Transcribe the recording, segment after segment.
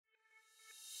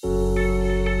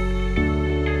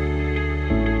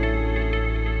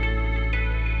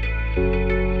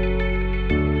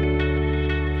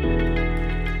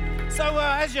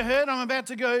you heard, I'm about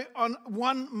to go on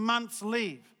 1 month's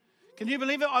leave. Can you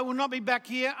believe it? I will not be back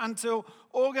here until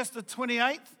August the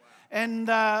 28th. And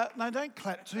no, don't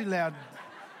clap too loud,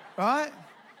 right?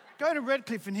 Go to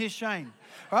Redcliffe and hear Shane,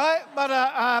 right?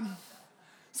 But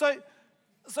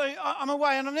so I'm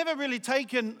away, and I've never really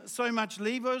taken so much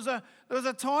leave. There was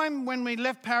a time when we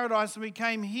left Paradise and we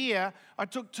came here. I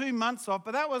took 2 months off,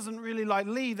 but that wasn't really like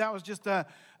leave. That was just a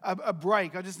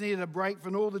break. I just needed a break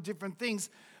from all the different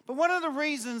things. But one of the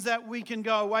reasons that we can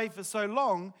go away for so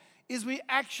long is we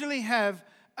actually have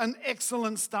an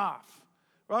excellent staff,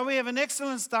 right? We have an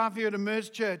excellent staff here at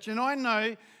Emerge Church, and I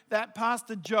know that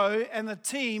Pastor Joe and the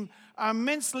team are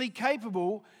immensely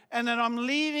capable, and that I'm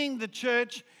leaving the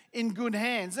church in good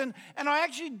hands. And I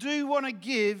actually do want to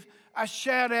give a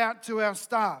shout out to our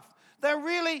staff. They're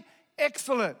really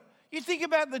excellent. You think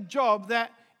about the job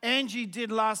that Angie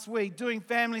did last week doing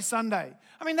Family Sunday.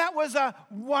 I mean, that was a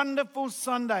wonderful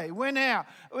Sunday. Went out.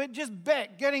 Just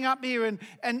Beck getting up here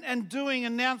and doing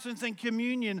announcements and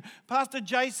communion. Pastor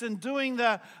Jason doing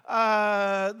the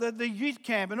youth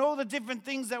camp and all the different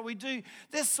things that we do.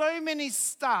 There's so many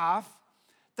staff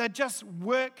that just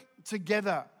work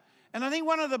together. And I think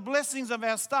one of the blessings of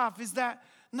our staff is that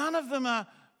none of them are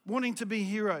wanting to be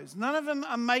heroes. None of them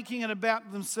are making it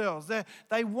about themselves.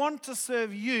 They want to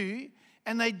serve you,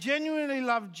 and they genuinely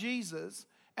love Jesus,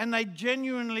 and they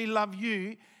genuinely love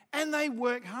you, and they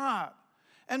work hard.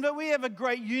 But we have a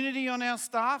great unity on our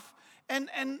staff. And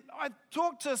I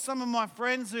talk to some of my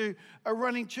friends who are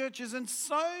running churches, and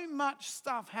so much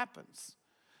stuff happens.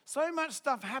 So much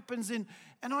stuff happens, and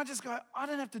I just go, I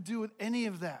don't have to deal with any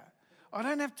of that. I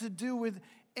don't have to deal with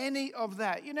any of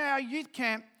that. You know, our youth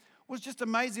camp was just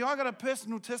amazing. I got a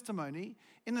personal testimony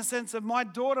in the sense of my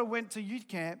daughter went to youth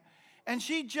camp, and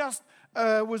she just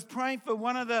was praying for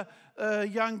one of the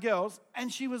young girls,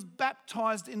 and she was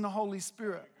baptized in the Holy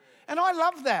Spirit. And I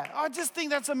love that. I just think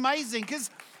that's amazing, because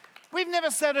we've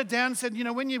never sat her down and said, you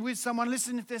know, when you're with someone,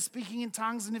 listen, if they're speaking in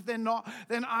tongues, and if they're not,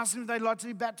 then ask them if they'd like to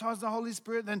be baptized in the Holy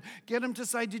Spirit, then get them to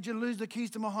say, did you lose the keys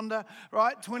to my Honda,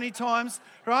 right, 20 times,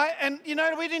 right? And, you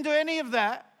know, we didn't do any of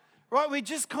that, right? We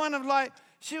just kind of like,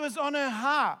 she was on her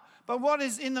heart. But what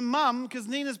is in the mum, because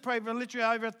Nina's prayed for literally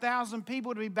over 1,000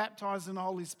 people to be baptized in the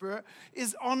Holy Spirit,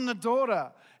 is on the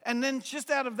daughter. And then just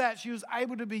out of that, she was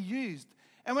able to be used.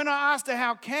 And when I asked her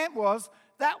how camp was,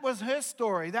 that was her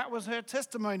story. That was her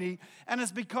testimony. And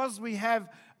it's because we have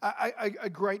a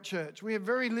great church. We have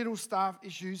very little staff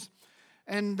issues.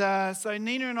 And so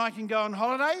Nina and I can go on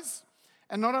holidays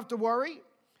and not have to worry,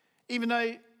 even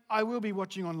though I will be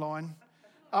watching online.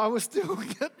 I will still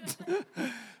get,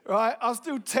 right? I'll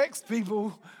still text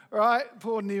people, right?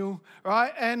 Poor Neil,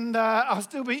 right? And I'll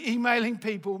still be emailing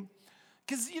people.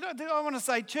 Because, you know, I want to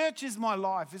say church is my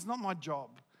life. It's not my job.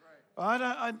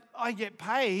 Right? I get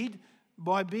paid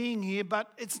by being here,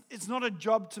 but it's not a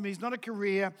job to me. It's not a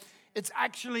career. It's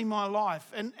actually my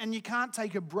life. And you can't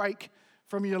take a break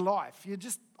from your life.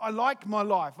 I like my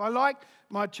life. I like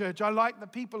my church. I like the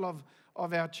people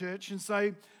of our church. And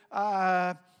so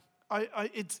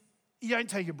you don't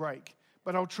take a break,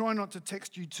 but I'll try not to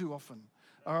text you too often.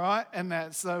 All right? And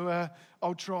that, so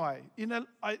I'll try. You know,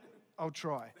 I'll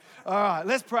try. All right,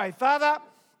 let's pray. Father,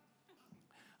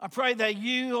 I pray that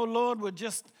you, oh Lord, would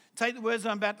just take the words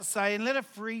I'm about to say and let it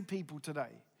free people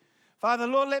today. Father,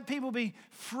 Lord, let people be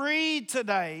free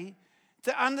today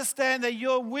to understand that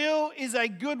your will is a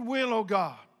good will, oh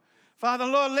God. Father,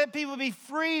 Lord, let people be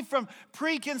free from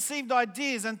preconceived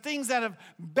ideas and things that have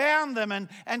bound them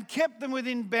and kept them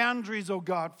within boundaries, oh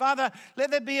God. Father,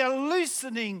 let there be a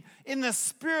loosening in the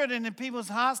spirit and in people's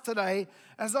hearts today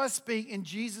as I speak in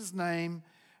Jesus' name,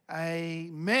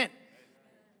 amen.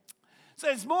 So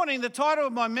this morning, the title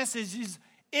of my message is,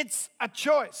 It's a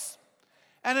Choice.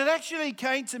 And it actually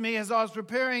came to me as I was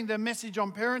preparing the message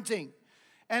on parenting.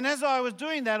 And as I was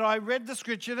doing that, I read the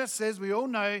scripture that says, we all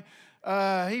know,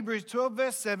 Hebrews 12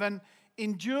 verse 7,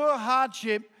 endure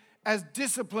hardship as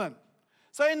discipline.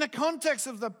 So in the context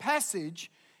of the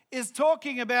passage, is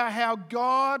talking about how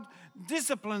God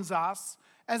disciplines us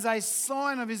as a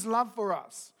sign of his love for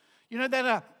us. You know that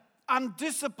an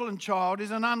undisciplined child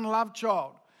is an unloved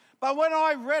child. But when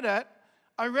I read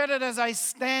it as a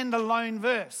standalone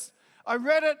verse. I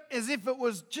read it as if it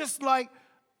was just like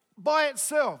by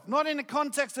itself, not in the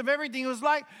context of everything. It was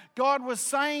like God was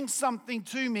saying something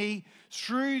to me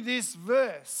through this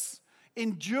verse.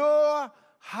 Endure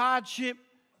hardship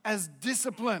as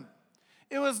discipline.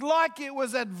 It was like it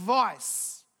was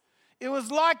advice. It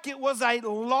was like it was a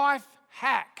life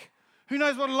hack. Who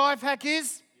knows what a life hack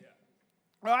is? Yeah.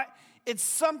 Right? It's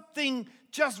something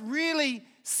just really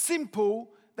simple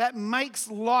that makes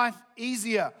life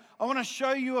easier. I want to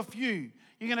show you a few.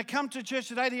 You're going to come to church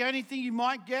today. The only thing you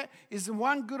might get is the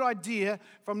one good idea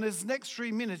from this next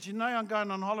 3 minutes. You know I'm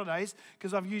going on holidays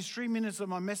because I've used 3 minutes of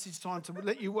my message time to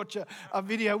let you watch a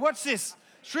video. Watch this.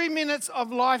 3 minutes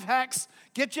of life hacks.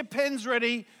 Get your pens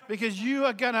ready because you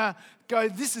are going to go,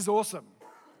 this is awesome.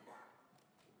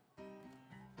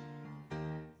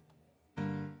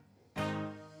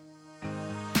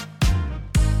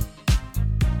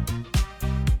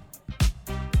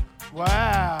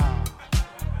 Wow.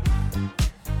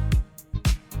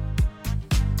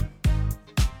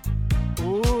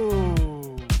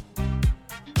 Ooh.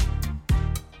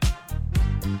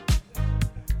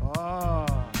 Oh.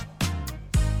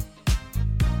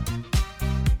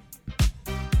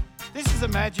 This is a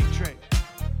magic trick.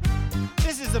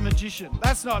 This is a magician.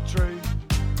 That's not true.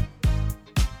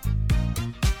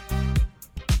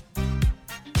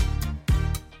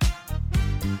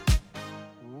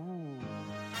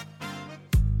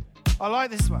 I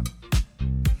like this one.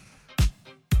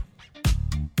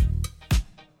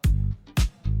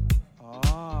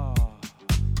 Oh,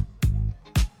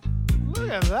 look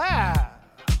at that.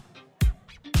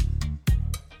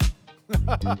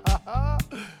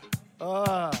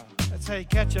 Oh, that's how you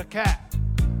catch a cat.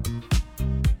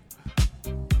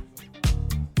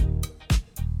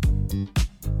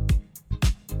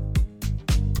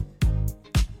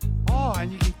 Oh,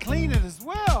 and you can clean it as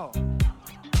well.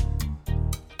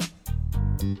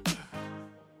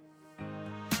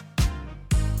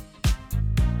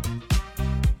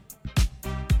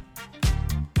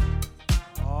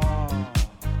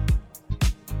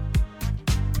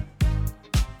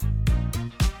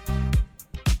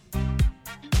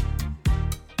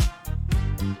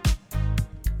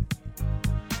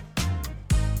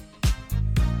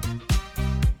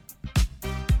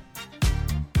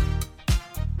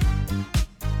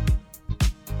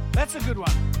 That's a good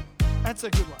one. That's a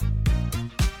good one.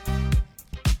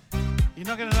 You're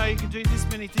not going to know you can do this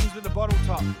many things with a bottle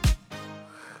top.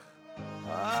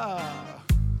 Ah.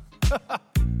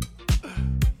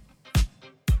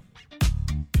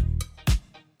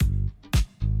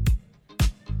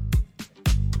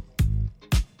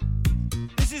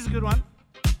 This is a good one.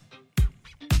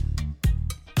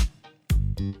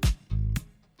 You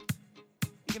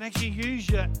can actually use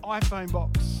your iPhone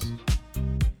box.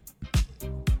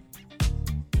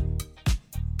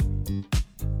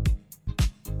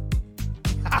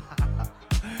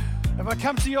 If I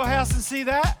come to your house and see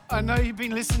that, I know you've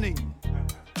been listening.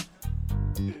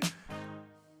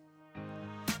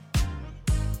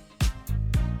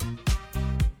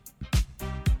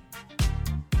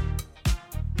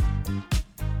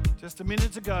 Just a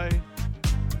minute to go.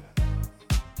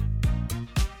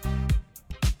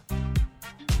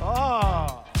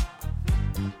 Oh,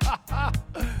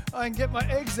 I can get my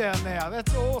eggs out now.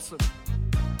 That's awesome.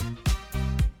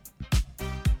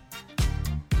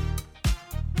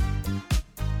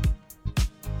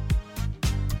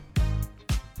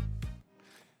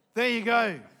 There you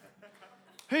go.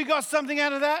 Who got something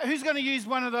out of that? Who's going to use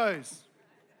one of those?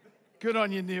 Good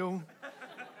on you, Neil.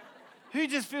 Who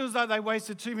just feels like they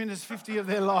wasted 2 minutes 50 of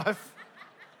their life?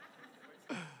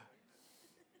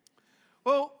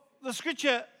 Well, the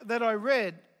scripture that I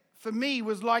read for me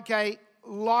was like a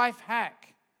life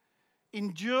hack.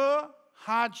 Endure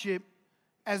hardship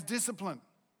as discipline.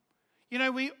 You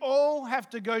know, we all have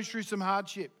to go through some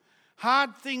hardship.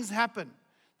 Hard things happen.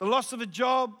 The loss of a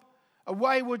job, a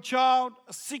wayward child,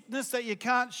 a sickness that you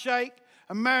can't shake,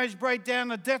 a marriage breakdown,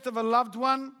 the death of a loved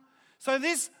one. So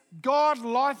this God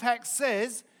life hack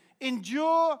says,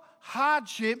 endure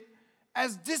hardship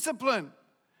as discipline.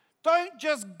 Don't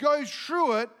just go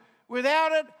through it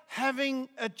without it having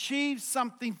achieved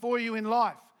something for you in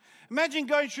life. Imagine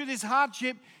going through this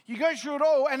hardship, you go through it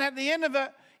all, and at the end of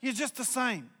it, you're just the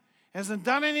same. Hasn't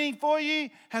done anything for you,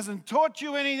 hasn't taught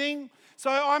you anything. So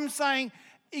I'm saying,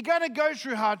 you're going to go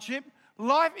through hardship.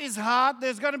 Life is hard.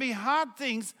 There's going to be hard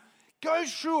things. Go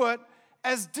through it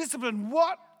as discipline.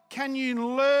 What can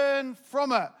you learn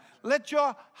from it? Let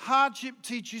your hardship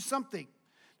teach you something.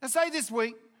 Now, say this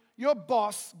week, your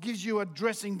boss gives you a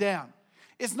dressing down.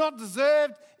 It's not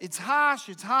deserved, it's harsh,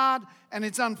 it's hard, and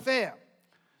it's unfair.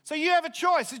 So you have a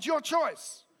choice. It's your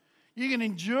choice. You can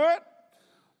endure it,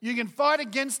 you can fight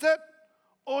against it,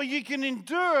 or you can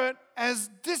endure it as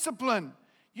discipline.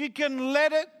 You can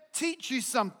let it teach you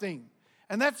something.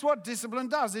 And that's what discipline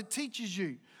does. It teaches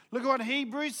you. Look at what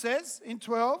Hebrews says in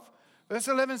 12. Verse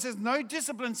 11 says, no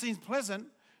discipline seems pleasant.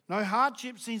 No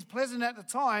hardship seems pleasant at the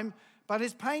time, but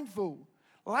it's painful.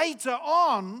 Later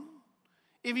on,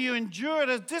 if you endure it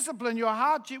as discipline, your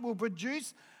hardship will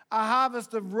produce a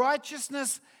harvest of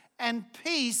righteousness and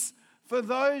peace for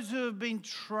those who have been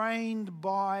trained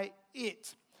by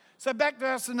it. So back to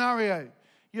our scenario.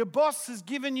 Your boss has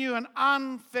given you an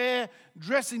unfair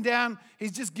dressing down.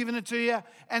 He's just given it to you.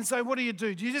 And so what do? Do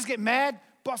you just get mad?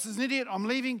 Boss is an idiot. I'm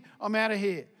leaving. I'm out of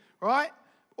here. Right?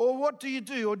 Or what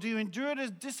do? Or do you endure it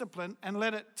as discipline and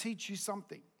let it teach you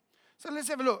something? So let's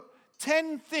have a look.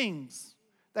 10 things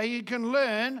that you can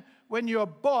learn when your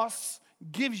boss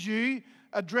gives you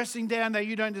a dressing down that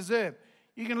you don't deserve.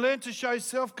 You can learn to show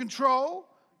self-control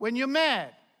when you're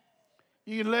mad.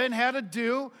 You can learn how to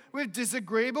deal with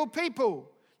disagreeable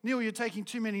people. Neil, you're taking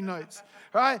too many notes.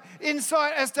 Right?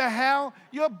 Insight as to how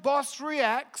your boss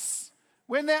reacts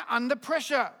when they're under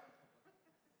pressure.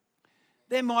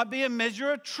 There might be a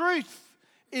measure of truth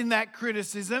in that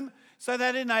criticism, so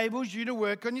that enables you to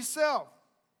work on yourself.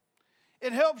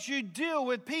 It helps you deal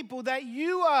with people that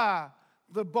you are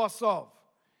the boss of.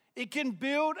 It can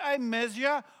build a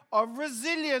measure of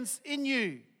resilience in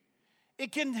you.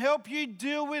 It can help you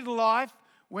deal with life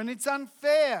when it's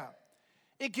unfair.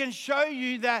 It can show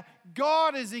you that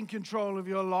God is in control of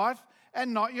your life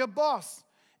and not your boss.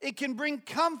 It can bring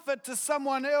comfort to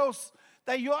someone else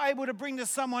that you're able to bring to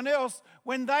someone else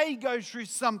when they go through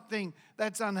something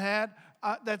that's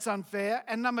unfair.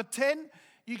 And number 10,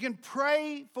 you can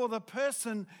pray for the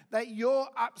person that you're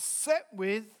upset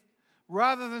with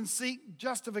rather than seek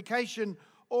justification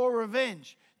or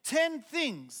revenge. 10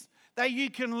 things that you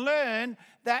can learn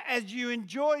that as you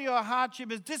enjoy your hardship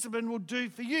as discipline will do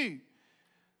for you.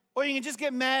 Or you can just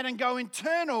get mad and go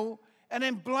internal and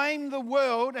then blame the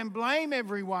world and blame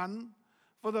everyone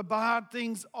for the hard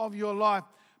things of your life.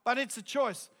 But it's a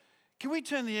choice. Can we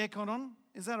turn the aircon on?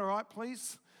 Is that all right,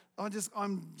 please?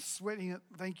 I'm sweating it.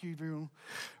 Thank you, everyone.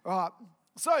 All right.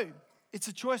 So, it's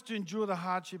a choice to endure the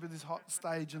hardship of this hot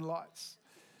stage and lights.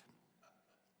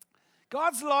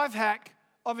 God's life hack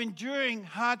of enduring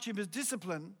hardship as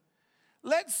discipline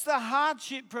lets the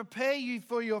hardship prepare you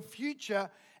for your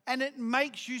future, and it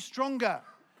makes you stronger.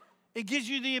 It gives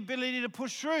you the ability to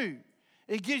push through.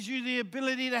 It gives you the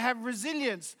ability to have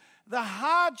resilience. The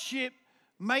hardship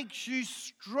makes you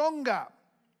stronger.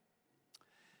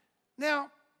 Now,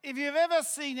 if you've ever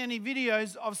seen any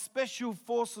videos of special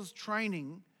forces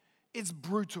training, it's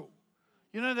brutal.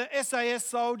 You know, the SAS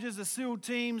soldiers, the SEAL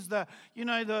teams, the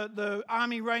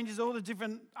Army Rangers, all the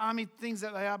different Army things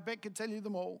that they are. Beck can tell you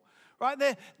them all. Right?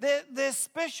 They're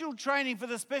special training for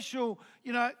the special,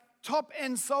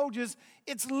 top-end soldiers.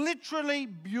 It's literally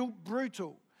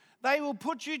brutal. They will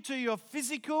put you to your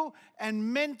physical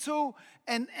and mental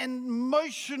and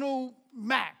emotional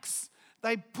max.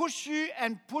 They push you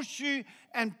and push you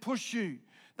and push you.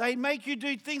 They make you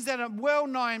do things that are well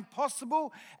nigh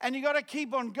impossible, and you got to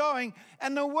keep on going.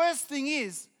 And the worst thing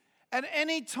is, at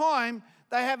any time,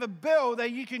 they have a bell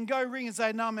that you can go ring and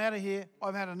say, no, I'm out of here.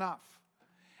 I've had enough.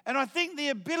 And I think the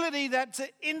ability that to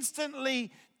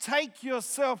instantly take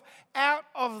yourself out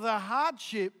of the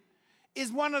hardship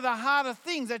is one of the harder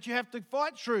things that you have to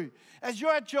fight through. As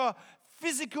you're at your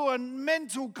physical and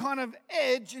mental kind of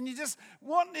edge and you just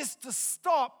want this to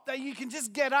stop, that you can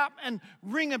just get up and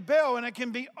ring a bell and it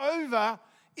can be over,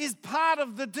 is part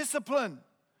of the discipline.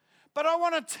 But I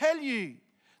want to tell you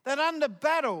that under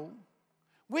battle,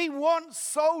 we want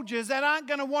soldiers that aren't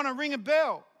going to want to ring a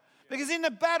bell. Because in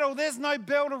the battle, there's no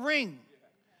bell to ring.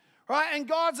 Right? And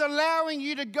God's allowing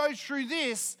you to go through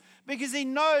this because He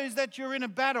knows that you're in a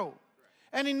battle.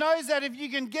 And He knows that if you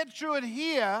can get through it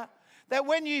here, that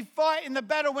when you fight in the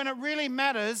battle, when it really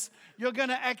matters, you're going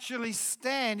to actually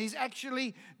stand. He's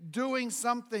actually doing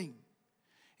something.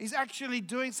 He's actually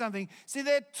doing something. See,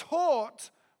 they're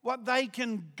taught what they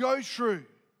can go through.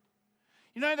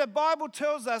 You know, the Bible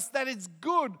tells us that it's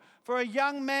good for a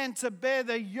young man to bear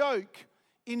the yoke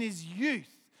in his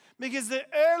youth. Because the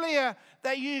earlier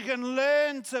that you can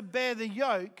learn to bear the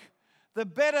yoke, the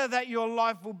better that your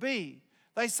life will be.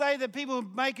 They say that people who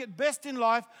make it best in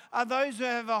life are those who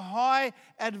have a high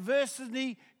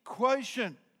adversity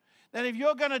quotient. That if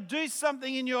you're going to do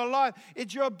something in your life,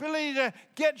 it's your ability to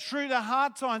get through the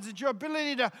hard times. It's your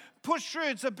ability to push through.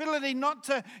 It's ability not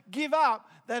to give up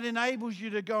that enables you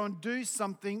to go and do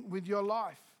something with your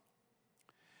life.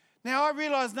 Now, I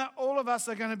realize not all of us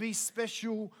are going to be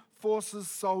special forces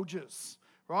soldiers,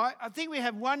 right? I think we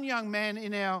have one young man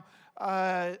in our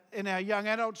young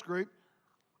adults group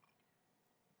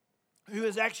who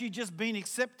has actually just been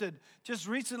accepted just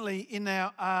recently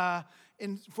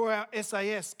for our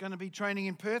SAS, going to be training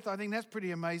in Perth. I think that's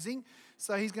pretty amazing.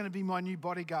 So he's going to be my new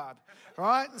bodyguard,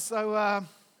 right? So I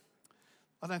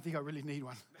don't think I really need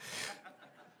one.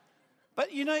 But,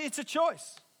 it's a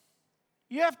choice.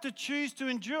 You have to choose to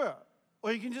endure,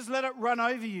 or you can just let it run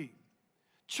over you.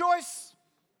 Choice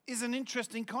is an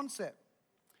interesting concept.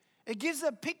 It gives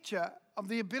a picture of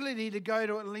the ability to go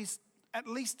to at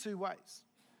least two ways.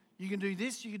 You can do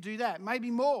this, you can do that,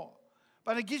 maybe more.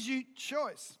 But it gives you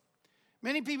choice.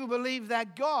 Many people believe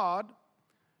that God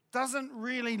doesn't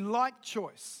really like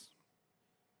choice.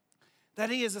 That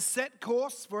he has a set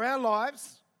course for our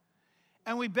lives,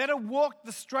 and we better walk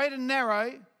the straight and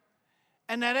narrow,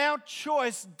 and that our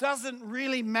choice doesn't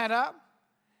really matter,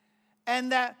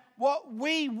 and that what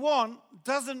we want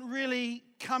doesn't really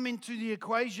come into the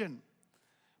equation.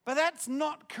 But that's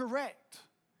not correct.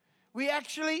 We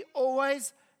actually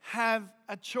always have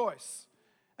a choice.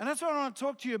 And that's what I want to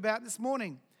talk to you about this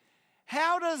morning.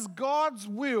 How does God's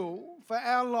will for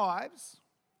our lives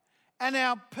and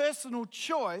our personal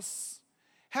choice,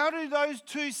 how do those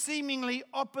two seemingly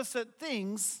opposite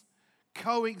things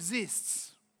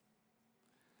coexist?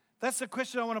 That's the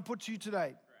question I want to put to you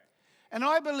today. And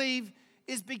I believe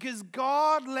is because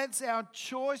God lets our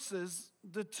choices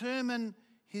determine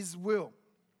his will.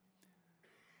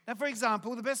 Now, for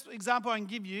example, the best example I can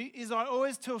give you is I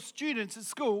always tell students at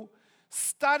school,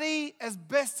 study as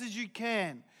best as you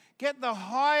can. Get the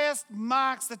highest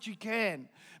marks that you can.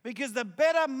 Because the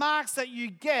better marks that you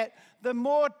get, the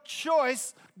more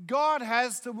choice God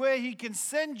has to where he can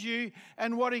send you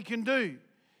and what he can do.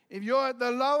 If you're at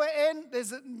the lower end,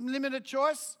 there's a limited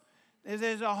choice. If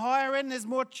there's a higher end, there's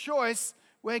more choice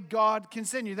where God can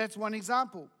send you. That's one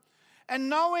example. And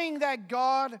knowing that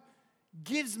God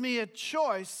gives me a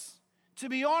choice, to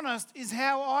be honest, is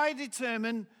how I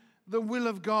determine the will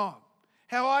of God.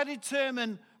 How I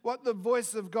determine what the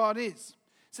voice of God is.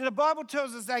 So the Bible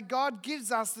tells us that God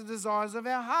gives us the desires of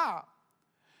our heart.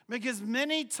 Because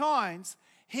many times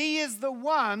he is the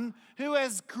one who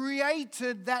has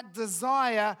created that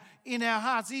desire in our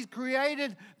hearts. He's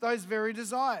created those very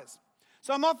desires.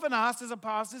 So I'm often asked as a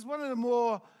pastor, it's one of the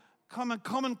more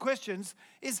common questions,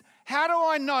 is how do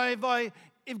I know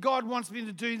if God wants me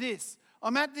to do this?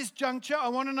 I'm at this juncture, I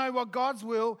want to know what God's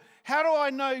will. How do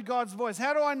I know God's voice?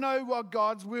 How do I know what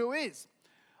God's will is?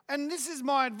 And this is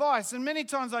my advice, and many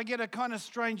times I get a kind of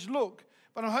strange look,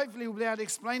 but I hopefully will be able to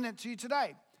explain that to you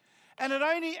today. And it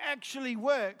only actually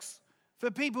works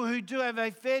for people who do have a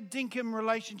fair dinkum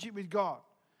relationship with God.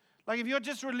 Like if you're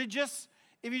just religious,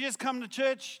 if you just come to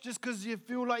church just because you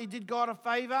feel like you did God a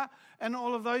favor and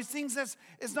all of those things,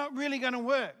 it's not really going to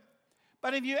work.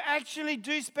 But if you actually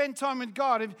do spend time with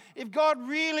God, if God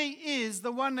really is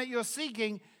the one that you're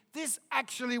seeking, this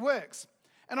actually works.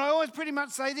 And I always pretty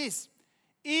much say this,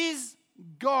 is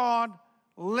God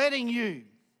letting you?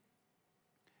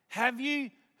 Have you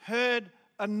heard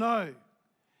a no?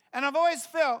 And I've always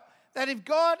felt that if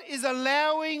God is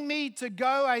allowing me to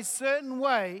go a certain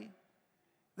way,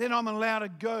 then I'm allowed to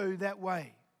go that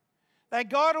way. That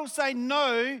God will say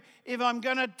no if I'm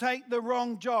going to take the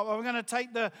wrong job, or I'm going to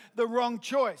take the wrong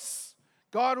choice.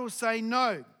 God will say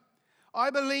no.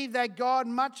 I believe that God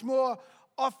much more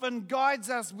often guides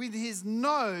us with his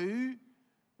no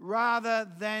rather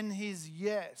than his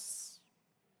yes.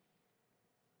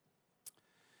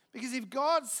 Because if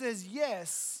God says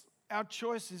yes, our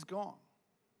choice is gone.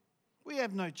 We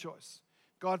have no choice.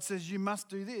 God says you must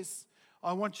do this.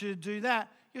 I want you to do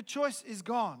that. Your choice is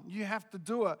gone. You have to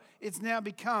do it. It's now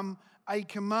become a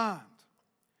command.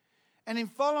 And in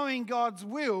following God's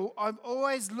will, I've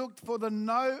always looked for the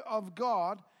no of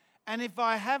God. And if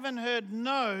I haven't heard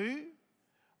no,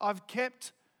 I've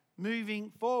kept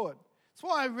moving forward. That's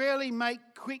why I rarely make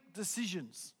quick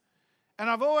decisions. And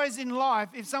I've always in life,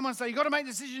 if someone says, you've got to make a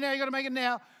decision now, you've got to make it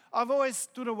now, I've always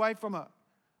stood away from it.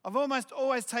 I've almost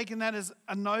always taken that as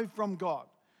a no from God.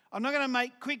 I'm not going to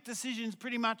make quick decisions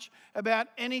pretty much about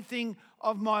anything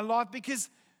of my life because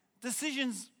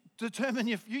decisions determine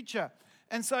your future.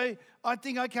 And so I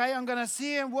think, okay, I'm going to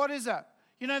see and what is it?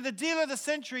 You know, the deal of the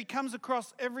century comes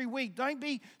across every week. Don't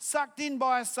be sucked in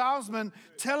by a salesman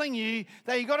telling you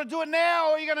that you've got to do it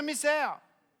now or you're going to miss out.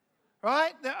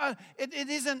 Right?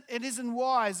 It isn't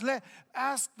wise.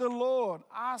 Ask the Lord.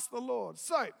 Ask the Lord.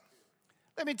 So,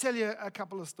 let me tell you a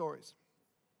couple of stories.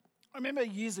 I remember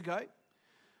years ago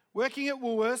working at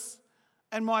Woolworths,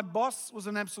 and my boss was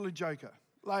an absolute joker.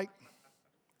 Like,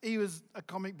 he was a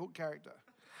comic book character.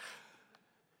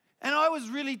 And I was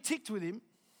really ticked with him,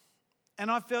 and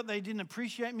I felt they didn't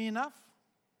appreciate me enough.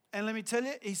 And let me tell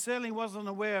you, he certainly wasn't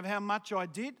aware of how much I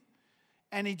did,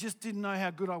 and he just didn't know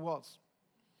how good I was.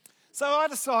 So I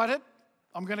decided,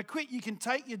 I'm going to quit. You can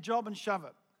take your job and shove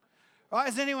it. Right?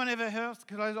 Has anyone ever heard?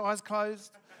 Eyes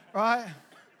closed, right?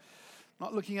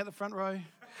 Not looking at the front row,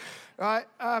 right?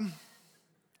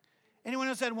 Anyone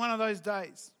else had one of those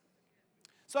days?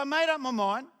 So I made up my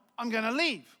mind. I'm going to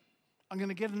leave. I'm going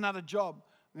to get another job.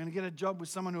 I'm going to get a job with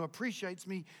someone who appreciates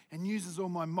me and uses all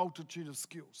my multitude of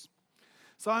skills.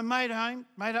 So I made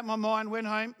up my mind, went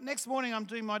home. Next morning, I'm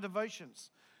doing my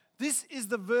devotions. This is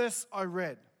the verse I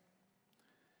read.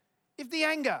 If the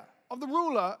anger of the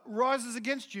ruler rises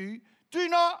against you, do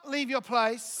not leave your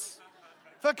place,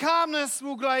 for calmness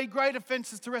will lay great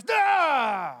offenses to rest.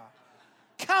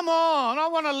 Come on, I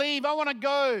want to leave, I want to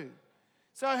go.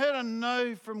 So I heard a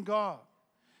no from God.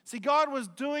 See, God was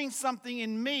doing something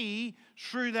in me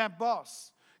through that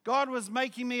boss. God was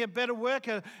making me a better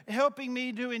worker, helping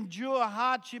me to endure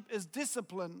hardship as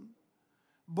discipline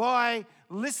by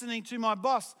listening to my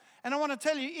boss. And I want to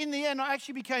tell you, in the end, I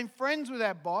actually became friends with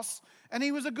that boss, and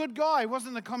he was a good guy. He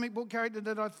wasn't the comic book character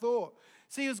that I thought.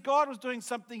 See, God was doing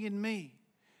something in me,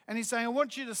 and he's saying, I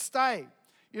want you to stay.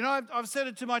 You know, I've said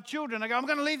it to my children. I go, I'm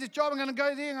going to leave this job, I'm going to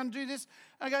go there, I'm going to do this.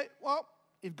 And I go, well,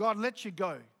 if God lets you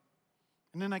go.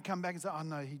 And then they come back and say, oh,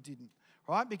 no, he didn't.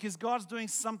 Right? Because God's doing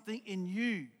something in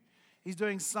you. He's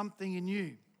doing something in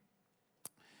you.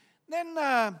 Then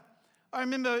I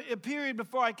remember a period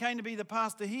before I came to be the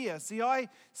pastor here. See, I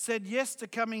said yes to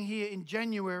coming here in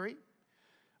January.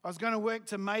 I was going to work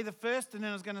to May the 1st, and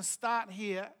then I was going to start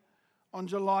here on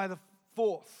July the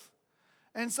 4th.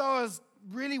 And so I was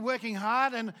really working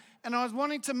hard, and I was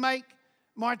wanting to make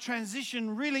my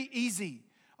transition really easy.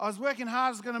 I was working hard. I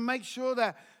was going to make sure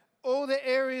that all the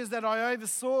areas that I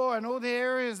oversaw and all the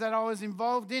areas that I was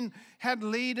involved in had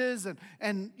leaders,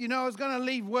 and you know, I was going to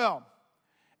leave well.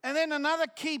 And then another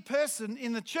key person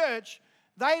in the church,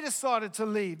 they decided to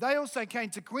leave. They also came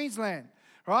to Queensland,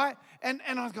 right? And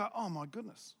I was going, oh my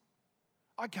goodness,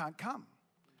 I can't come.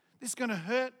 This is going to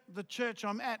hurt the church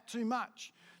I'm at too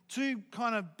much. Two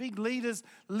kind of big leaders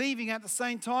leaving at the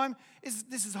same time.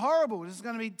 This is horrible. This is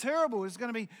going to be terrible. It's going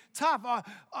to be tough.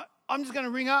 I'm just going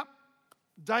to ring up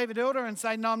David Elder and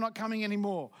say, no, I'm not coming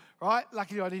anymore, right?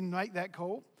 Luckily, I didn't make that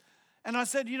call. And I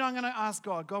said, you know, I'm going to ask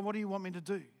God, what do you want me to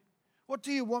do? What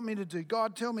do you want me to do?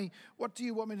 God, tell me, what do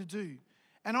you want me to do?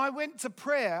 And I went to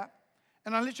prayer,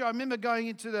 and I remember going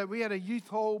into we had a youth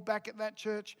hall back at that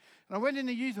church, and I went in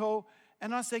the youth hall,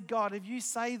 and I said, God, if you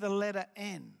say the letter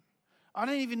N, I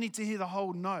don't even need to hear the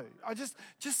whole no. I just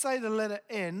say the letter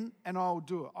N, and I'll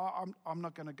do it. I'm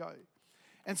not going to go.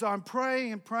 And so I'm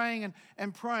praying and praying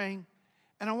and praying,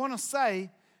 and I want to say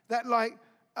that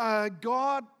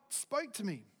God spoke to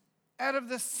me out of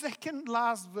the second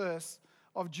last verse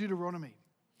of Deuteronomy.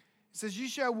 It says, you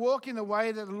shall walk in the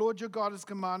way that the Lord your God has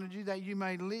commanded you, that you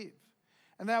may live.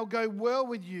 And that will go well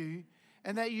with you,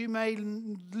 and that you may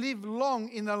live long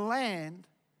in the land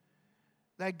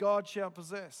that God shall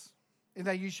possess, and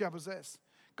that you shall possess.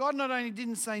 God not only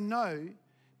didn't say no,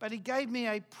 but he gave me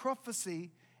a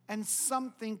prophecy and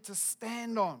something to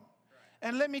stand on.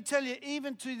 And let me tell you,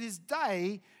 even to this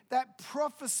day, that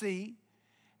prophecy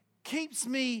keeps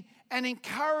me and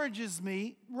encourages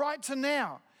me right to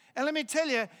now. And let me tell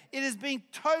you, it has been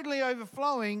totally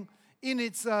overflowing in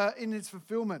its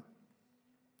fulfillment.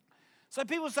 So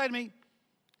people say to me,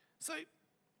 so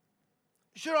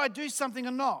should I do something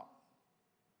or not?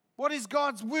 What is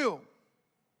God's will?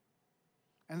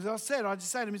 And as I said, I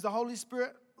just say to them, is the Holy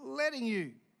Spirit letting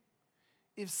you?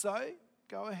 If so,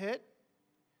 go ahead.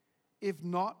 If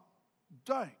not,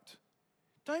 don't.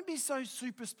 Don't be so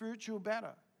super spiritual about it.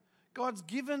 God's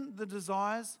given the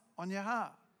desires on your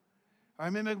heart. I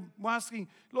remember asking,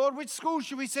 Lord, which school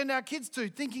should we send our kids to?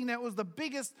 Thinking that was the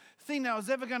biggest thing that was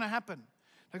ever going to happen.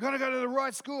 They've got to go to the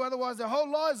right school, otherwise their whole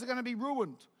lives are going to be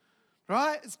ruined.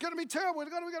 Right? It's going to be terrible. We've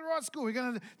got to go to the right school. We're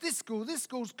going to this school, this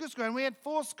school. And we had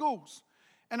 4 schools.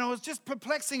 And it was just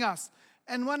perplexing us.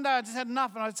 And one day I just had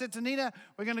enough, and I said to Nina,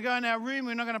 we're going to go in our room,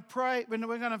 we're not going to pray, we're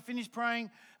going to finish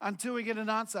praying until we get an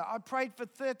answer. I prayed for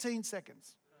 13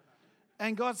 seconds.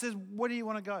 And God says, where do you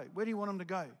want to go? Where do you want them to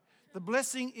go? The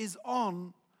blessing is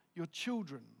on your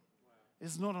children.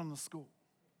 It's not on the school.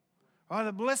 Right?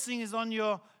 The blessing is on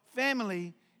your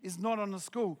family, is not on the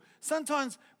school.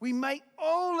 Sometimes we make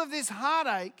all of this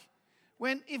heartache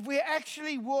when if we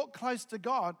actually walk close to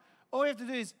God, all we have to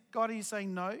do is, God, are you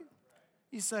saying no?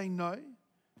 You're saying no.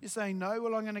 You're saying no.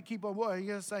 Well, I'm going to keep on walking.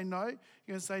 You're going to say no. You're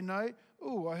going to say no.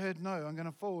 Oh, I heard no. I'm going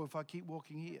to fall if I keep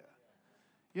walking here.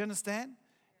 You understand?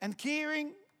 And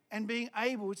caring and being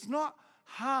able, it's not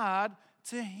hard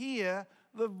to hear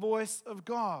the voice of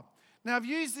God. Now, I've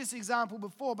used this example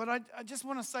before, but I just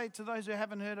want to say to those who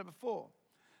haven't heard it before.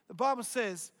 The Bible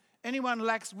says, anyone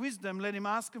lacks wisdom, let him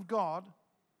ask of God,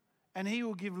 and he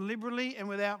will give liberally and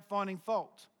without finding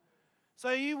fault.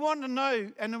 So you want to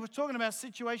know, and we're talking about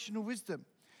situational wisdom.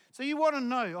 So you want to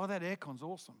know, oh, that aircon's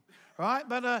awesome, right?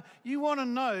 But you want to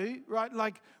know, right,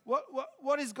 like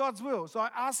what is God's will? So I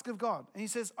ask of God, and he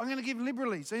says, I'm going to give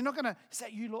liberally. So you're not going to, is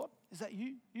that you, Lord? Is that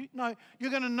you? No,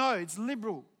 you're going to know it's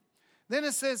liberal. Then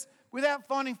it says, without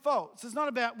finding fault. So it's not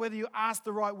about whether you ask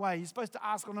the right way. You're supposed to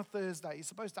ask on a Thursday. You're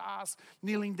supposed to ask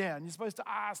kneeling down. You're supposed to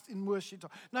ask in worship.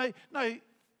 No,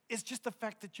 it's just the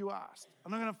fact that you asked.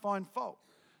 I'm not going to find fault.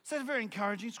 So it's a very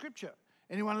encouraging scripture.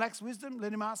 Anyone lacks wisdom,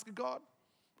 let him ask of God.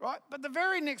 Right? But the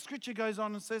very next scripture goes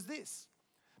on and says this.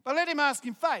 But let him ask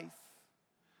in faith.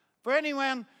 For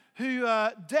anyone who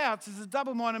doubts is a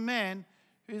double-minded man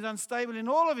who is unstable in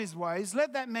all of his ways.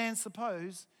 Let that man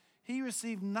suppose he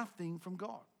received nothing from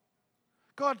God.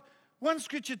 God, one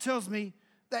scripture tells me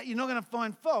that you're not going to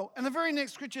find fault. And the very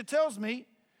next scripture tells me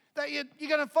that you're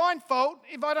going to find fault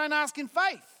if I don't ask in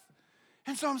faith.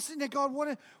 And so I'm sitting there, God,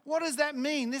 what does that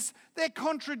mean? They're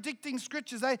contradicting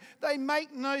scriptures. They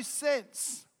make no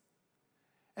sense.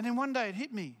 And then one day it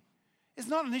hit me. It's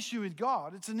not an issue with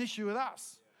God. It's an issue with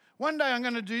us. One day I'm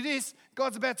going to do this.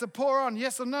 God's about to pour on,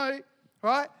 yes or no,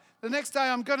 right? The next day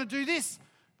I'm going to do this.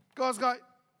 God's going,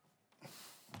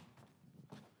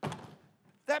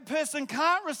 that person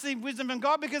can't receive wisdom from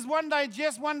God because one day it's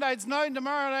yes, one day it's no, and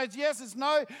tomorrow it's yes, it's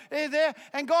no, they're there.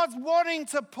 And God's wanting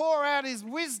to pour out his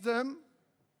wisdom,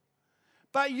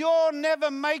 but you're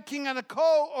never making a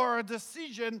call or a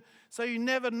decision, so you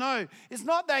never know. It's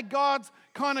not that God's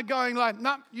kind of going like,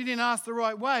 no, you didn't ask the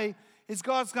right way. It's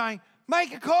God's going,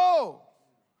 make a call.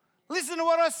 Listen to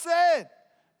what I said.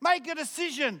 Make a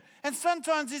decision. And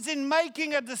sometimes it's in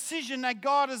making a decision that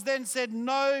God has then said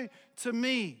no to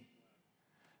me.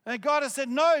 And God has said,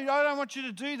 no, I don't want you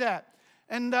to do that.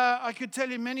 And I could tell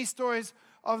you many stories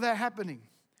of that happening.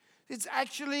 It's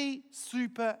actually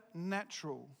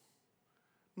supernatural,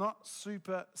 not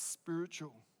super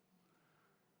spiritual.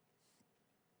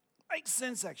 Makes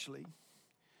sense, actually.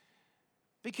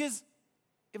 Because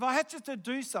if I had to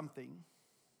do something,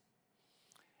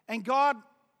 and God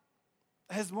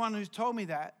has one who's told me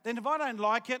that, then if I don't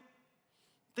like it,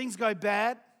 things go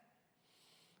bad,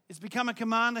 it's become a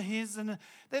command of his, and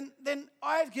then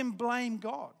I can blame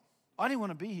God. I didn't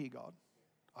want to be here, God.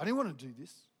 I didn't want to do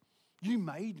this. You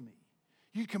made me.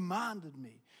 You commanded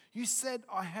me. You said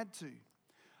I had to.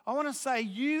 I want to say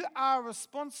you are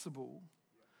responsible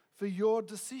for your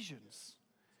decisions,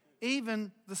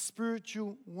 even the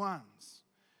spiritual ones.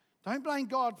 Don't blame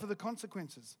God for the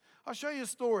consequences. I'll show you a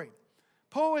story.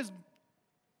 Paul is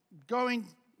going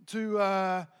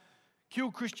to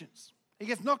kill Christians. He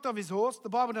gets knocked off his horse. The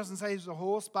Bible doesn't say he was a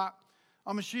horse, but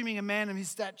I'm assuming a man of his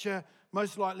stature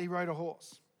most likely rode a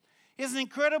horse. He has an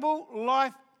incredible,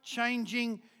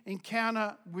 life-changing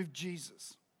encounter with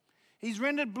Jesus. He's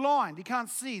rendered blind. He can't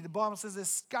see. The Bible says there's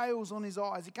scales on his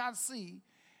eyes. He can't see.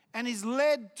 And he's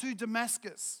led to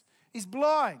Damascus. He's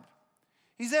blind.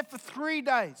 He's there for 3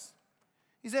 days.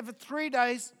 He's there for 3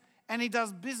 days, and he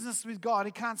does business with God.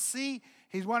 He can't see.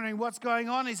 He's wondering what's going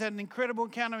on. He's had an incredible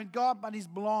encounter with God, but he's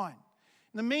blind.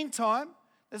 In the meantime,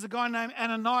 there's a guy named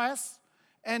Ananias,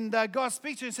 and God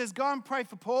speaks to him and says, go and pray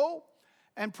for Paul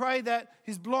and pray that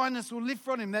his blindness will lift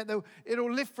from him, that it'll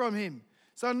lift from him.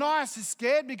 So Ananias is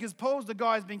scared because Paul's the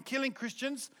guy who's been killing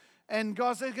Christians, and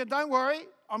God says, don't worry,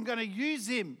 I'm going to use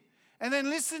him. And then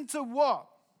listen to what?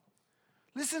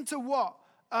 Listen to what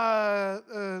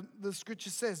the scripture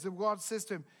says, that God says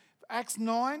to him. Acts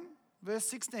 9, verse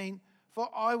 16, for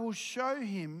I will show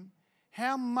him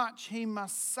how much he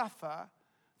must suffer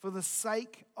for the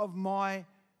sake of my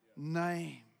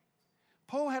name.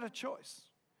 Paul had a choice.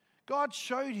 God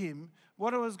showed him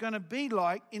what it was going to be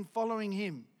like in following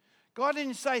him. God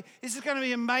didn't say, this is going to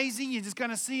be amazing. You're just going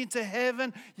to see into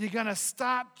heaven. You're going to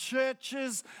start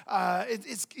churches.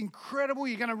 It's incredible.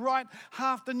 You're going to write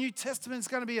half the New Testament. It's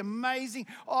going to be amazing.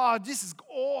 It's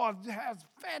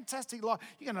fantastic life.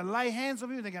 You're going to lay hands on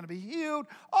people. They're going to be healed.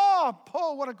 Oh,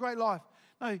 Paul, what a great life.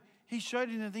 No, he showed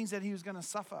him the things that he was going to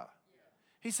suffer.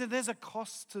 He said, there's a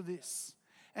cost to this.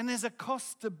 And there's a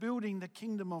cost to building the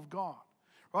kingdom of God.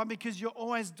 Right? Because you're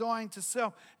always dying to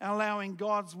self and allowing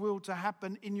God's will to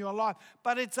happen in your life.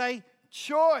 But it's a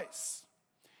choice.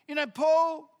 You know,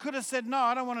 Paul could have said, no,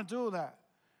 I don't want to do all that.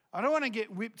 I don't want to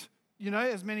get whipped,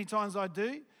 as many times I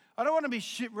do. I don't want to be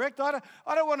shipwrecked. I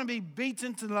don't want to be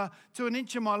beaten to an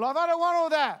inch of my life. I don't want all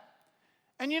that.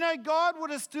 And God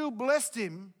would have still blessed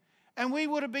him, and we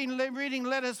would have been reading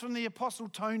letters from the Apostle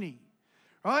Tony.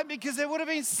 Right? Because there would have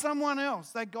been someone else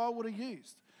that God would have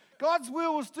used. God's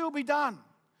will still be done.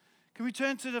 Can we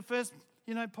turn to the first,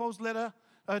 Paul's letter,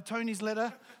 Tony's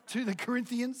letter to the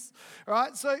Corinthians? All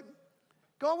right, so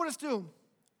God would have still,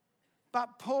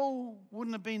 but Paul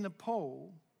wouldn't have been the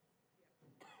Paul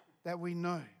that we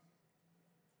know.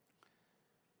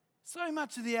 So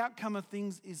much of the outcome of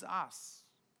things is us,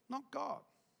 not God.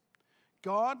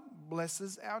 God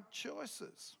blesses our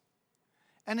choices.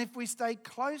 And if we stay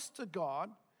close to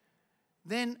God,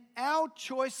 then our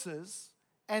choices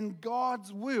and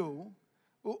God's will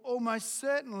almost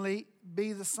certainly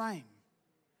be the same.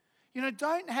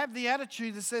 Don't have the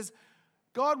attitude that says,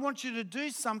 God wants you to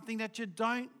do something that you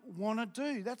don't want to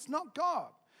do. That's not God.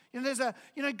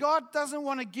 God doesn't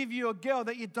want to give you a girl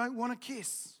that you don't want to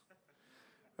kiss.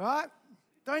 Right?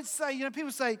 Don't say, people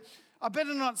say, I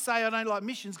better not say I don't like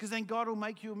missions because then God will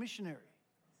make you a missionary.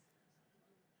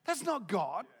 That's not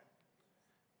God.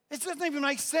 It doesn't even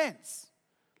make sense.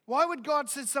 Why would God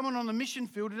send someone on the mission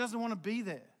field who doesn't want to be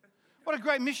there? What a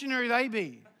great missionary they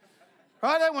be.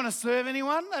 Right? They don't want to serve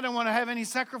anyone. They don't want to have any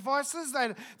sacrifices.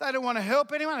 They don't want to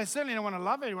help anyone. They certainly don't want to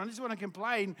love anyone. They just want to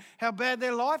complain how bad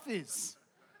their life is.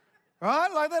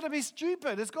 Right? Like, that'd be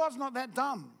stupid. God's not that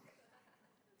dumb.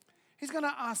 He's going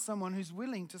to ask someone who's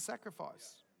willing to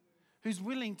sacrifice, who's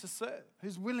willing to serve,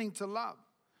 who's willing to love,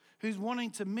 who's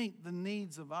wanting to meet the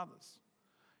needs of others.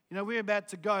 We're about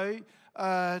to go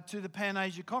to the Pan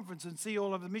Asia Conference and see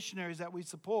all of the missionaries that we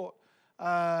support.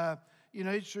 And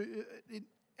it's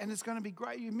going to be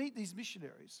great. You meet these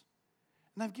missionaries,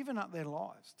 and they've given up their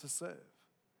lives to serve.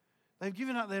 They've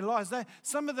given up their lives.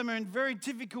 Some of them are in very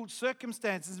difficult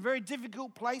circumstances, very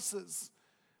difficult places,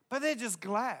 but they're just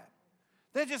glad.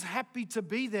 They're just happy to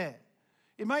be there.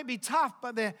 It might be tough,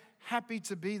 but they're happy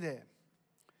to be there.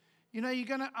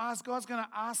 God's going to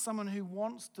ask someone who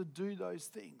wants to do those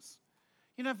things.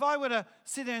 If I were to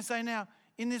sit there and say, now,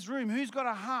 in this room, who's got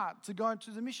a heart to go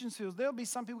into the mission fields? There'll be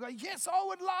some people go, yes, I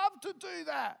would love to do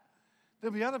that.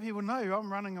 There'll be other people, no, I'm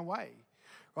running away.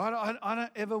 Right? I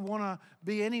don't ever want to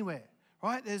be anywhere.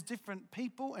 Right? There's different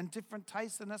people and different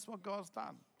tastes, and that's what God's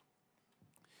done.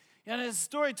 There's a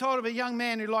story told of a young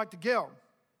man who liked a girl.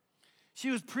 She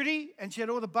was pretty and she had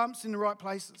all the bumps in the right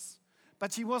places,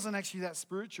 but she wasn't actually that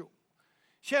spiritual.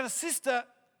 She had a sister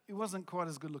who wasn't quite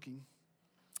as good looking,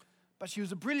 but she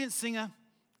was a brilliant singer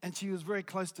and she was very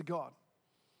close to God.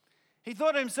 He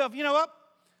thought to himself, you know what?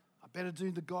 I better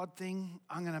do the God thing.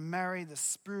 I'm going to marry the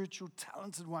spiritual,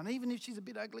 talented one, even if she's a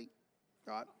bit ugly,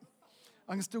 right?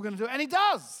 I'm still going to do it. And he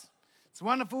does. It's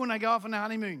wonderful when they go off on their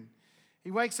honeymoon.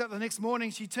 He wakes up the next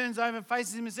morning. She turns over and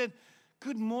faces him and said,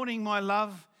 good morning, my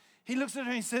love. He looks at her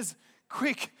and he says,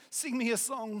 quick, sing me a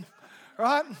song,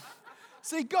 right?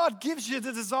 See, God gives you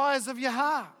the desires of your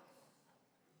heart.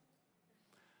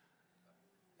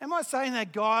 Am I saying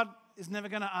that God is never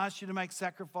going to ask you to make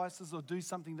sacrifices or do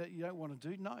something that you don't want to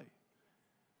do? No.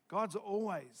 God's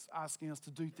always asking us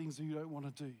to do things that you don't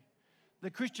want to do.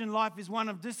 The Christian life is one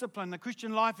of discipline. The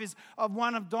Christian life is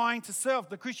one of dying to self.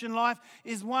 The Christian life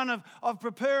is one of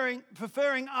preferring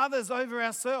others over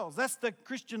ourselves. That's the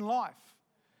Christian life.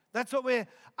 That's what we're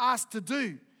asked to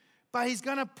do. But He's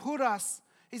going to put us,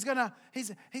 He's going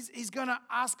to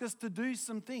ask us to do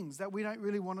some things that we don't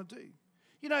really want to do.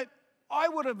 I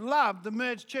would have loved the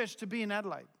Merge Church to be in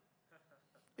Adelaide.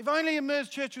 If only a Merge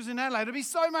Church was in Adelaide, it'd be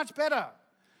so much better.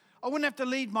 I wouldn't have to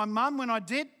lead my mum when I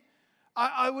did.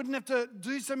 I wouldn't have to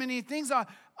do so many things.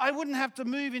 I wouldn't have to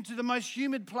move into the most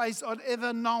humid place I'd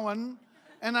ever known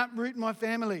and uproot my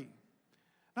family.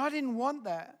 And I didn't want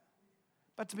that.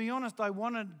 But to be honest, I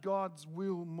wanted God's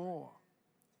will more.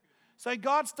 So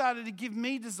God started to give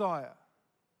me desire.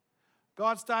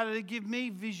 God started to give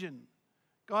me vision.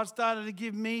 God started to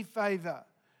give me favor.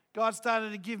 God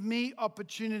started to give me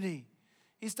opportunity.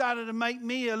 He started to make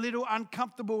me a little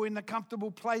uncomfortable in the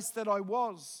comfortable place that I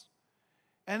was.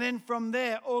 And then from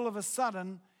there, all of a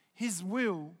sudden, His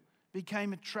will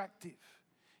became attractive.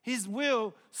 His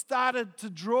will started to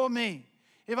draw me.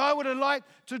 If I would have liked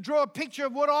to draw a picture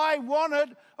of what I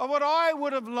wanted, or what I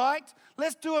would have liked,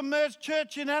 let's do a Merge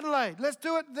Church in Adelaide. Let's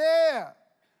do it there.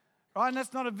 Right? And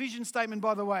that's not a vision statement,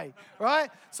 by the way. Right?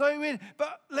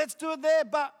 But let's do it there.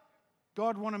 But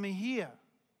God wanted me here.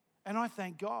 And I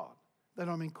thank God that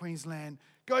I'm in Queensland.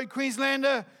 Go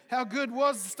Queenslander. How good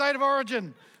was the state of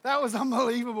origin? That was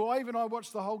unbelievable. Even I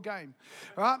watched the whole game.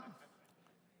 Right?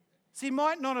 See, it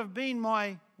might not have been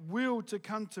my will to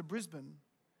come to Brisbane,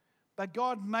 but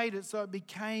God made it so it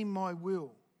became my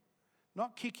will.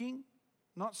 Not kicking,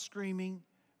 not screaming,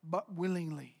 but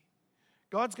willingly.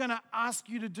 God's going to ask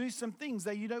you to do some things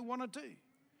that you don't want to do.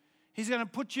 He's going to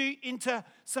put you into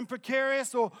some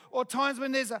precarious or times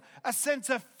when there's a sense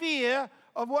of fear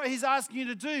of what He's asking you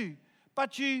to do.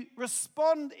 But you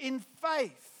respond in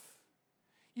faith.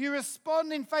 You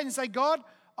respond in faith and say, God,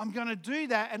 I'm going to do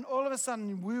that. And all of a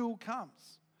sudden, will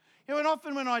comes. And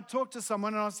often when I talk to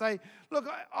someone and I say, look,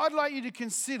 I'd like you to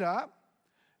consider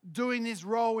doing this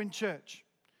role in church.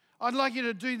 I'd like you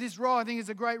to do this role. I think it's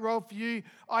a great role for you.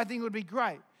 I think it would be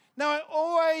great. Now, I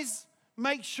always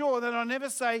make sure that I never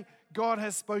say, God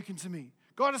has spoken to me.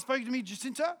 God has spoken to me,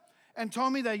 Jacinta, and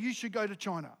told me that you should go to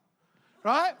China,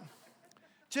 right?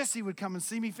 Jesse would come and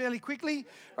see me fairly quickly,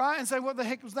 right, and say, what the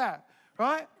heck was that,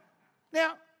 right?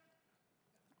 Now,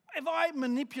 if I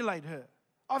manipulate her,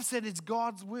 I've said it's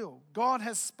God's will. God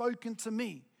has spoken to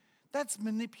me. That's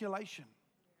manipulation.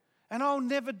 And I'll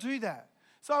never do that.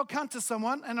 So I'll come to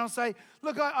someone and I'll say,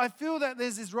 look, I feel that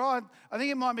there's this ride. I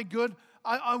think it might be good.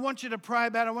 I want you to pray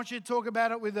about it. I want you to talk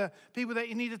about it with the people that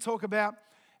you need to talk about.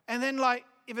 And then, like,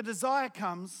 if a desire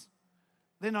comes,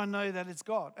 then I know that it's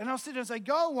God. And I'll sit there and say,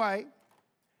 go away.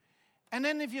 And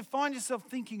then if you find yourself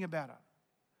thinking about it,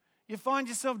 you find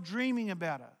yourself dreaming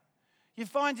about it, you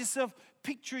find yourself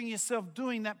picturing yourself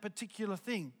doing that particular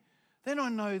thing, then I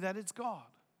know that it's God.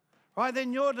 Right?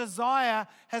 Then your desire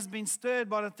has been stirred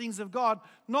by the things of God,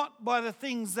 not by the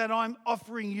things that I'm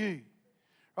offering you.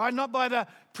 Right? Not by the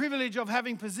privilege of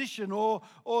having position or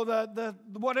the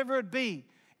whatever it be.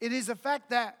 It is a fact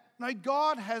that, no,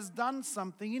 God has done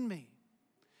something in me.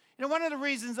 You know, one of the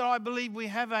reasons that I believe we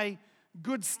have a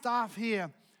good staff here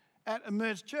at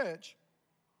Emerge Church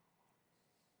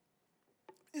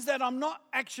is that I'm not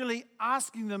actually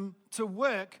asking them to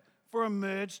work for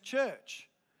Emerge Church.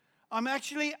 I'm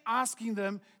actually asking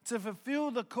them to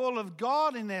fulfill the call of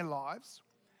God in their lives.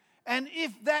 And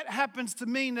if that happens to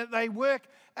mean that they work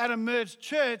at Emerge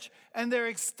Church and they're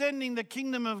extending the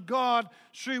kingdom of God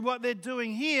through what they're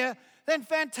doing here, then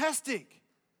fantastic.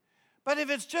 But if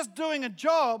it's just doing a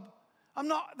job, I'm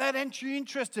not that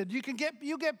interested.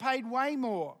 You'll get paid way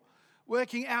more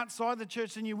working outside the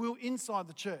church than you will inside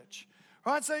the church.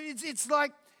 Right? So it's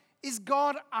like, is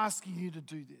God asking you to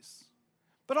do this?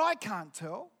 But I can't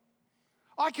tell.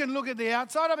 I can look at the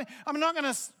outside. I mean, I'm not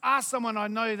going to ask someone I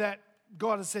know that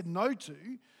God has said no to,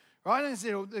 right? And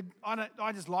say,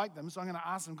 I just like them, so I'm going to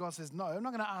ask them. God says no. I'm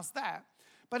not going to ask that.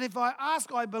 But if I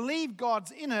ask, I believe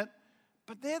God's in it,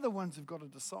 but they're the ones who've got to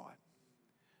decide.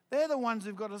 They're the ones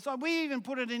who've got to decide. We even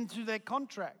put it into their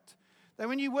contract that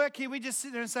when you work here, we just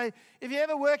sit there and say, if you're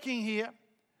ever working here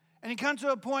and you come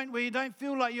to a point where you don't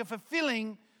feel like you're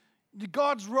fulfilling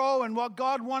God's role and what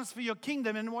God wants for your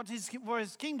kingdom and for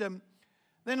His kingdom,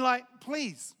 then, like,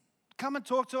 please come and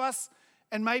talk to us,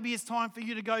 and maybe it's time for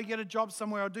you to go get a job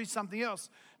somewhere or do something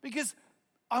else. Because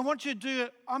I want you to do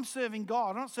it. I'm serving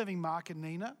God. I'm not serving Mark and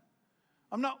Nina.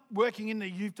 I'm not working in the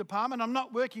youth department. I'm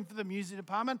not working for the music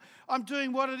department. I'm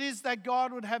doing what it is that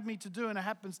God would have me to do, and it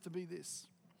happens to be this.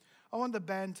 I want the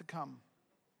band to come.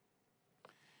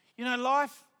 You know,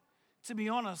 life, to be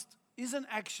honest, isn't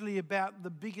actually about the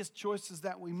biggest choices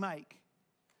that we make,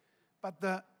 but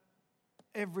the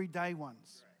everyday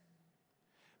ones.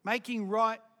 Making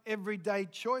right everyday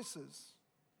choices.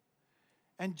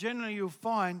 And generally you'll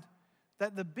find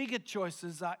that the bigger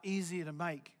choices are easier to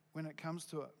make when it comes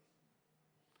to it.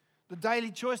 The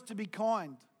daily choice to be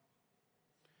kind.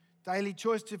 Daily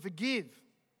choice to forgive.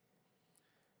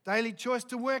 Daily choice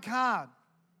to work hard.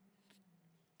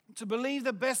 To believe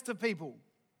the best of people.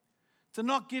 To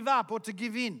not give up or to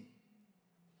give in.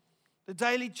 The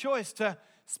daily choice to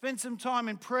spend some time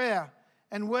in prayer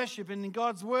and worship and in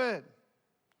God's word.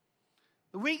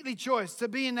 The weekly choice to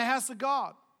be in the house of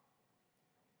God.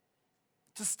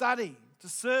 To study, to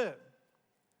serve.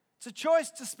 It's a choice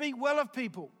to speak well of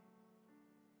people.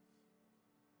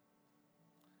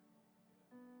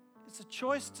 It's a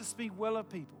choice to speak well of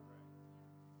people.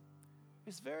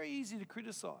 It's very easy to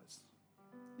criticize.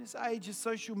 In this age of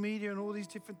social media and all these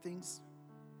different things,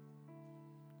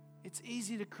 it's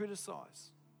easy to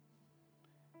criticize.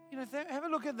 You know, have a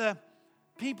look at the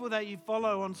people that you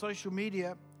follow on social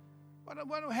media.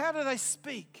 How do they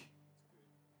speak?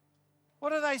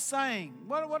 What are they saying?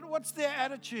 What's their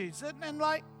attitudes? And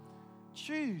like,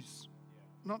 choose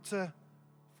not to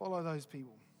follow those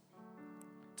people.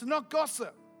 To not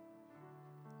gossip.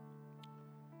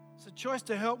 It's a choice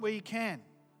to help where you can.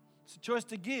 It's a choice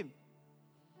to give.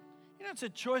 You know, it's a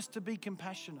choice to be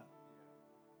compassionate.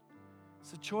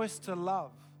 It's a choice to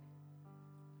love.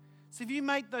 So if you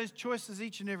make those choices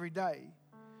each and every day,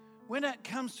 when it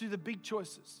comes to the big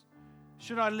choices,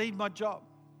 should I leave my job?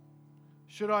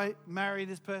 Should I marry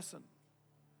this person?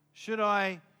 Should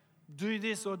I do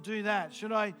this or do that?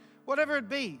 Should I, whatever it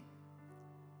be.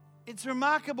 It's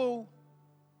remarkable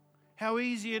how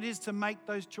easy it is to make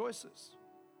those choices.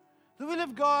 The will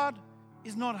of God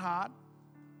is not hard.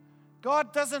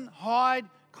 God doesn't hide.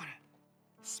 God,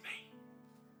 it's me.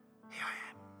 Here I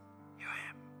am. Here I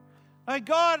am. No,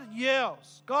 God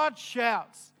yells. God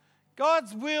shouts.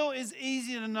 God's will is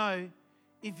easy to know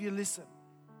if you listen.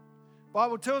 The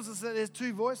Bible tells us that there's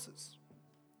two voices.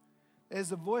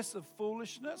 There's a voice of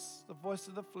foolishness, the voice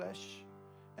of the flesh,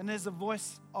 and there's a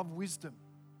voice of wisdom,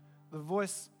 the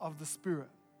voice of the Spirit.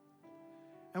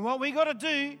 And what we got to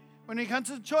do when we come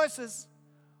to the choices,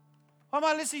 what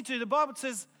am I listening to? The Bible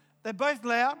says they're both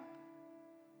loud,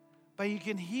 but you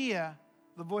can hear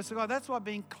the voice of God. That's why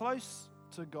being close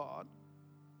to God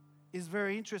is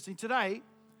very interesting. Today,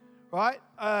 right,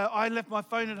 I left my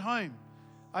phone at home.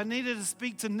 I needed to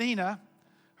speak to Nina,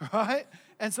 right?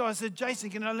 And so I said, Jason,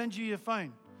 can I lend you your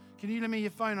phone? Can you lend me your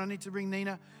phone? I need to ring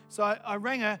Nina. So I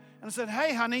rang her and I said,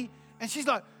 hey, honey. And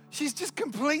she's just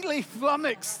completely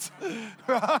flummoxed,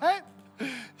 right?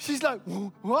 She's like,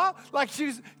 what? Like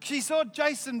she saw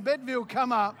Jason Bedville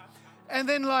come up and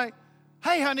then like,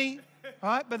 hey, honey,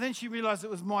 right? But then she realized it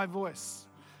was my voice,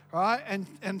 right?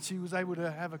 And she was able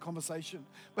to have a conversation.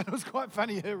 But it was quite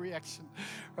funny, her reaction,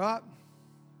 right?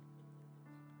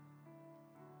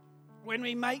 When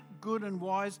we make good and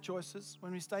wise choices,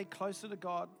 when we stay closer to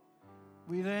God,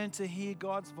 we learn to hear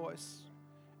God's voice.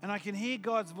 And I can hear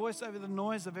God's voice over the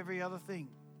noise of every other thing.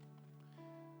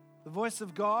 The voice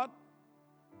of God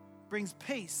brings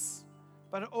peace,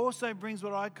 but it also brings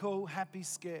what I call happy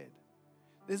scared.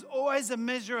 There's always a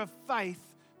measure of faith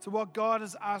to what God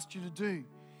has asked you to do.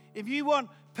 If you want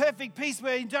perfect peace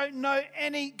where you don't know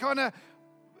any kind of,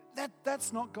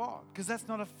 that's not God, because that's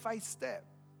not a faith step.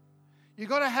 You've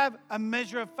got to have a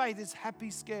measure of faith. It's happy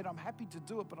scared. I'm happy to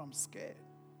do it, but I'm scared.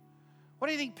 What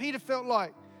do you think Peter felt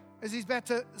like as he's about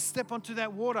to step onto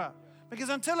that water? Because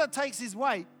until it takes his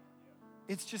weight,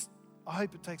 it's just, I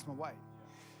hope it takes my weight.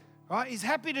 Right? He's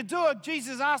happy to do it.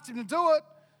 Jesus asked him to do it.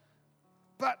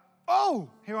 But,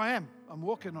 here I am. I'm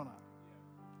walking on it.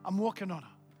 I'm walking on it.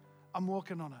 I'm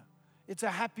walking on it. It's a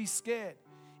happy scared.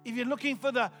 If you're looking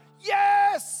for the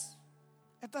yes,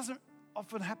 it doesn't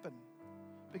often happen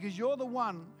because you're the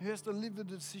one who has to live the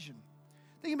decision.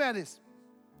 Think about this.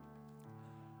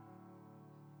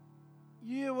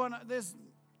 You wonder,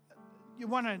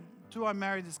 do I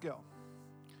marry this girl?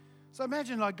 So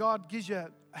imagine like God gives you,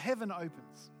 heaven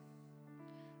opens.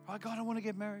 Right, God, I want to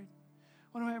get married.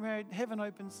 I want to get married. Heaven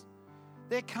opens.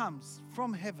 There comes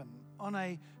from heaven on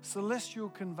a celestial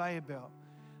conveyor belt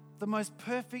the most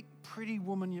perfect, pretty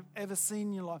woman you've ever seen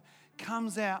in your life.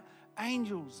 Comes out.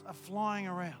 Angels are flying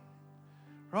around.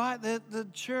 Right? The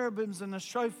cherubims and the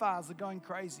shofars are going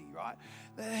crazy. Right?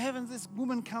 The heavens, this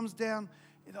woman comes down.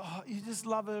 You just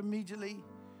love her immediately.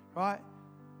 Right?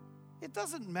 It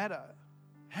doesn't matter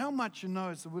how much you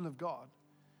know it's the will of God.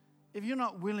 If you're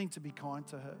not willing to be kind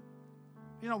to her,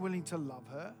 if you're not willing to love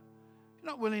her, if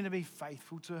you're not willing to be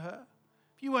faithful to her,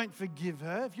 if you won't forgive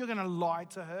her, if you're going to lie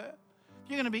to her, if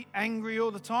you're going to be angry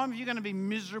all the time, if you're going to be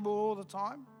miserable all the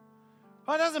time,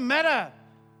 it doesn't matter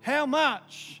how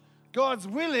much God's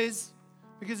will is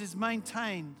because it's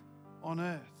maintained on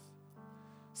earth.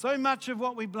 So much of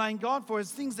what we blame God for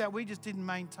is things that we just didn't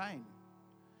maintain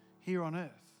here on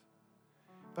earth.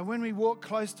 But when we walk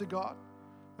close to God,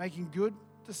 making good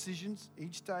decisions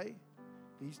each day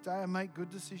I make good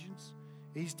decisions.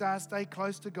 Each day I stay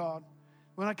close to God.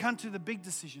 When I come to the big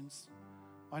decisions,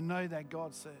 I know that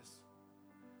God says.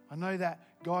 I know that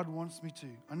God wants me to.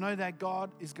 I know that God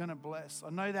is going to bless.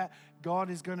 I know that God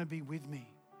is going to be with me.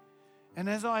 And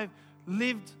as I've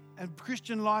lived a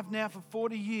Christian life now for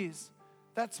 40 years,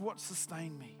 that's what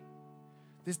sustained me.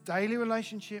 This daily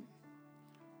relationship,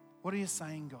 what are you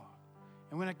saying, God?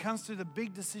 And when it comes to the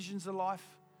big decisions of life,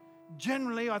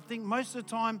 generally, I think most of the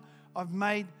time, I've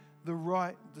made the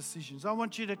right decisions. I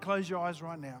want you to close your eyes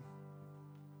right now.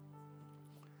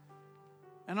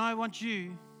 And I want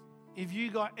you, if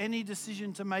you got any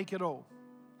decision to make at all,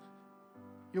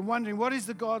 you're wondering, what is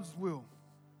the God's will?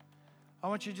 I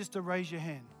want you just to raise your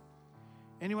hand.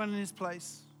 Anyone in this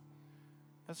place?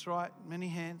 That's right, many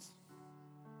hands.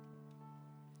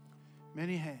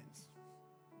 Many hands.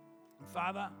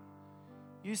 Father,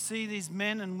 you see these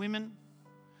men and women,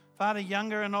 Father,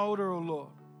 younger and older, oh Lord.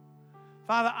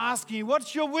 Father, asking you,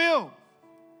 what's your will?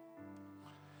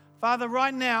 Father,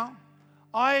 right now,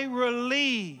 I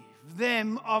relieve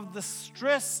them of the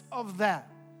stress of that.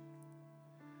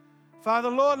 Father,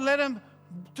 Lord, let them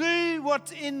do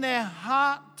what's in their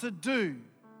heart to do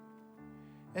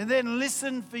and then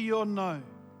listen for your no.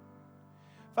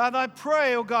 Father, I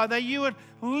pray, oh God, that you would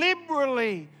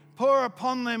liberally pour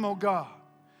upon them, oh God.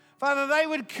 Father, they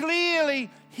would clearly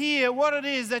hear what it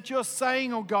is that you're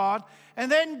saying, oh God,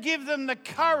 and then give them the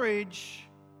courage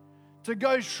to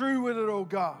go through with it, oh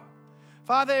God.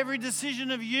 Father, every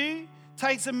decision of you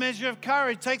takes a measure of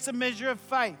courage, takes a measure of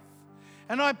faith.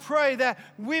 And I pray that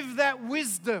with that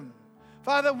wisdom,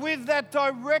 Father, with that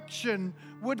direction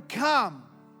would come,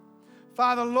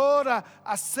 Father, Lord,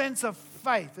 a sense of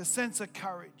faith, a sense of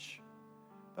courage.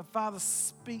 But Father,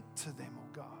 speak to them, oh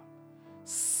God.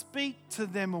 Speak to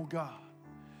them, oh God.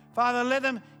 Father, let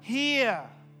them hear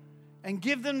and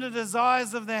give them the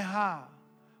desires of their heart.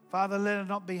 Father, let it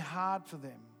not be hard for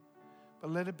them,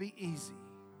 but let it be easy.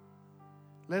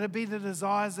 Let it be the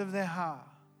desires of their heart.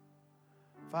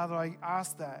 Father, I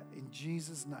ask that in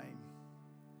Jesus' name.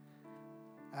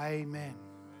 Amen.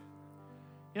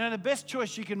 You know, the best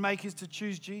choice you can make is to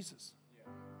choose Jesus.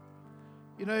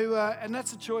 You know, and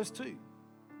that's a choice too.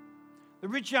 The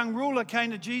rich young ruler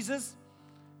came to Jesus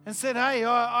and said, hey,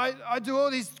 I do all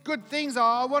these good things.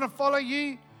 I want to follow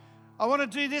you. I want to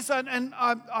do this. And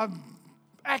I've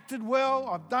acted well.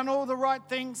 I've done all the right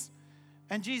things.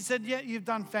 And Jesus said, yeah, you've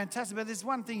done fantastic. But there's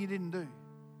one thing you didn't do.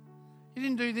 You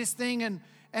didn't do this thing.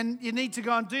 And you need to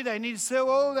go and do that. You need to sell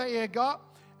all that you got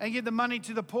and give the money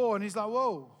to the poor. And he's like,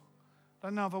 whoa, I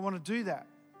don't know if I want to do that.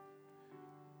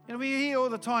 You know, we hear all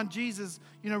the time Jesus,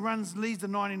 leaves the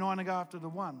 99 and go after the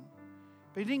one.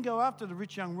 But he didn't go after the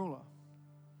rich young ruler.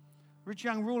 The rich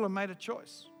young ruler made a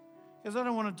choice. He goes, I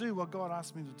don't want to do what God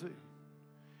asked me to do.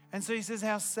 And so he says,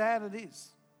 how sad it is.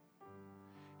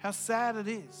 How sad it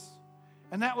is.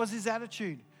 And that was his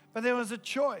attitude. But there was a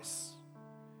choice.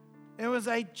 There was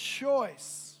a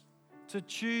choice to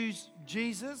choose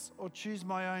Jesus or choose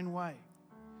my own way.